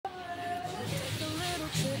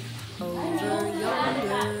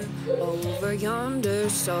over yonder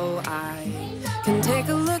so I can take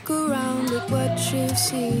a look around at what you've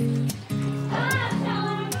seen.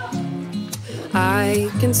 I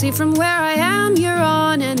can see from where I am you're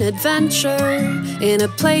on an adventure in a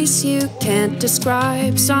place you can't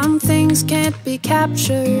describe. Some things can't be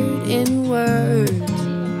captured in words.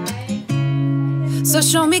 So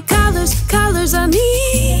show me colors, colors I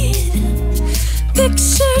need.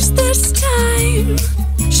 Pictures this time.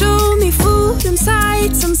 Show me food and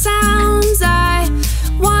sights and sounds. I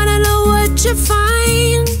wanna know what you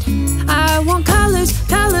find. I want colors,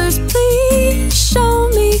 colors, please show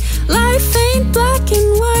me. Life ain't black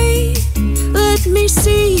and white. Let me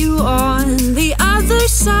see you on the other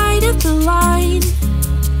side of the line.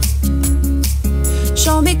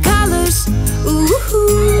 Show me colors, ooh.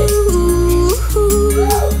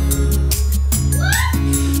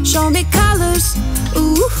 Show me colors,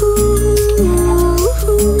 ooh.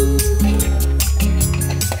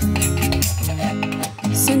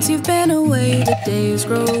 Since you've been away, the days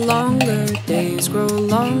grow longer,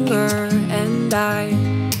 and I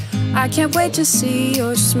can't wait to see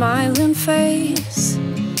your smiling face.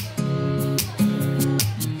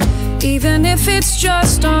 Even if it's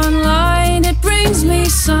just online, it brings me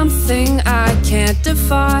something I can't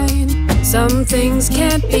define. Some things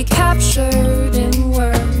can't be captured in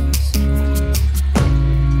words.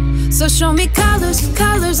 So show me colors,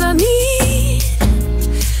 colors I need.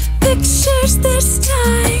 Pictures this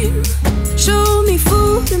time. Show me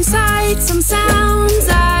food and sights and sounds.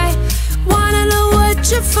 I wanna know what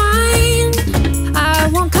you find. I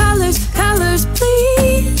want colors, colors,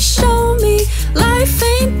 please show me. Life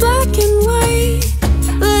ain't black and white.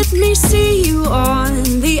 Let me see you on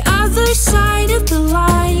the other side of the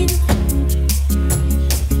line.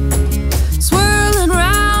 Swirling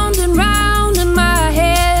round and round in my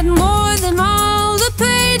head, more than all the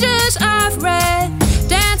pages I've read.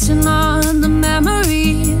 Dancing on the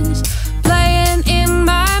memories, playing in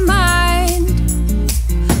my mind.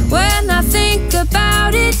 When I think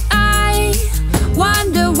about it, I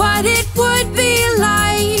wonder what it would be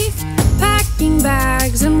like. Packing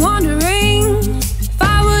bags and wondering if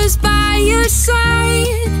I was by your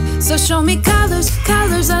side. So show me colors,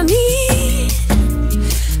 colors I need.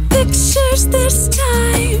 Pictures this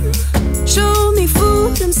time. Show me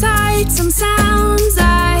food and sights and sounds.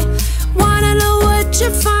 I wanna know what you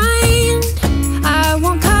find. I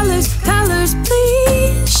want colors, colors,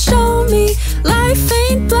 please show me. Life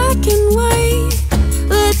ain't black and white.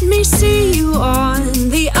 Let me see you on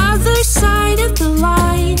the other side of the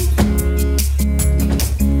line.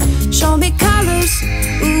 Show me colors,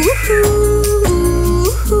 ooh.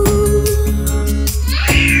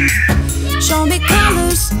 Show me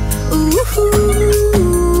colors, ooh.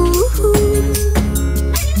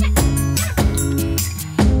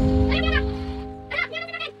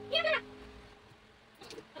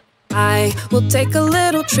 I will take a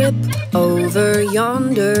little trip over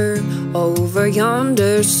yonder,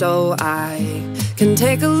 so I can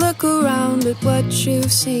take a look around at what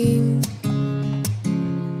you've seen.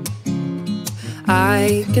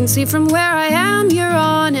 I can see from where I am you're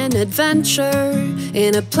on an adventure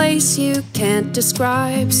in a place you can't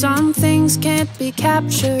describe. Some things can't be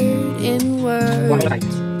captured in words.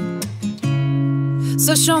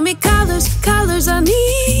 So show me colors, colors I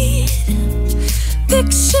need.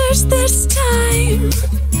 Pictures this time.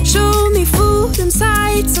 Show me food and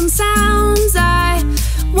sights and sounds. I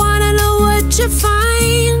wanna know what you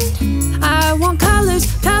find. I want colors,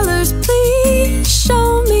 colors, please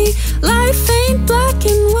show me. Life ain't black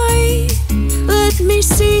and white. Let me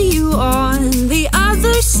see you on the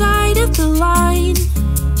other side of the line.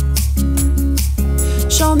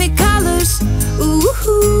 Show me colors, ooh.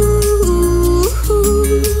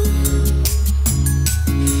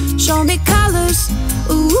 Show me colors,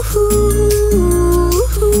 ooh.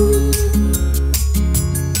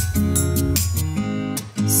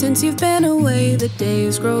 Since you've been away, the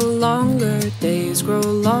days grow longer,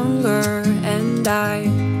 and I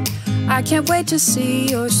can't wait to see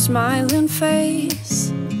your smiling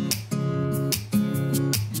face.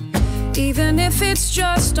 Even if it's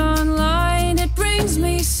just online, it brings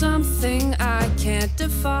me something I can't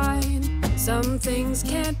define. Some things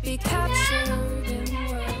can't be captured in